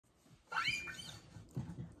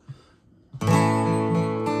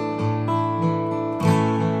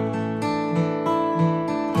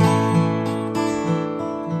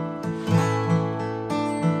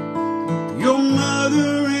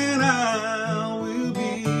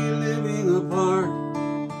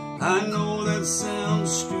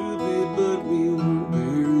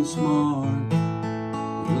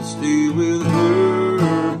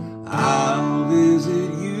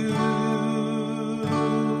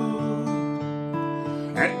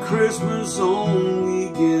at Christmas on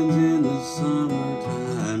weekends in the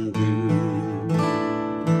summertime too.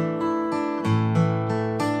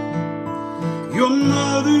 Your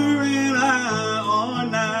mother and I are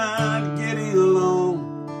not getting along.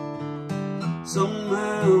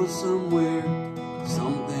 Somehow, somewhere,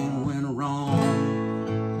 something went wrong.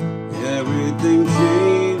 Everything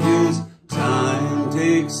changes, time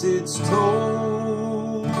takes its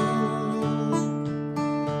toll.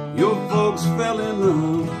 Your folks fell in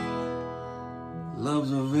love,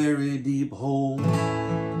 love's a very deep hole.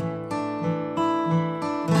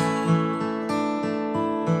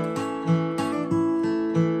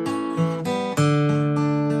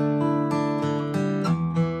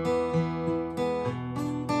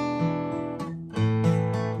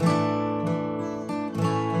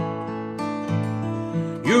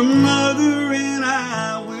 Your mother and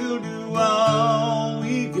I will do all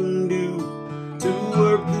we can do to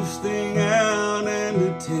work this thing out and to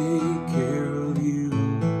take care of you.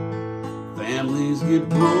 Families get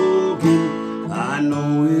broken, I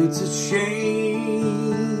know it's a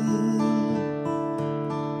shame,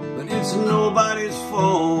 but it's nobody's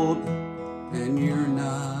fault and you're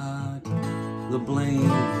not the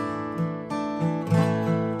blame.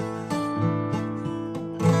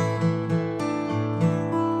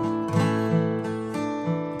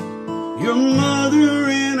 Your mother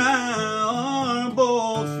and I are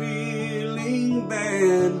both feeling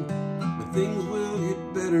bad, but things will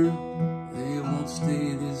get better, they won't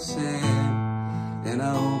stay this sad. And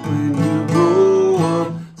I hope when you grow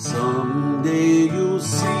up, someday you'll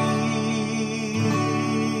see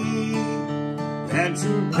that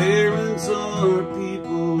your parents are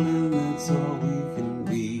people and that's all we can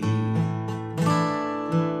be.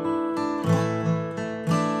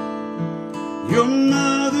 Your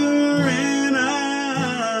mother and I.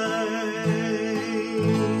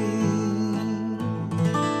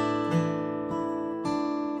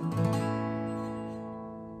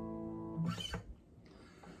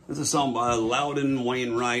 This is a song by Loudon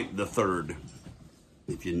Wainwright III.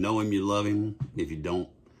 If you know him, you love him. If you don't,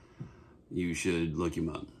 you should look him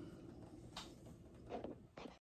up.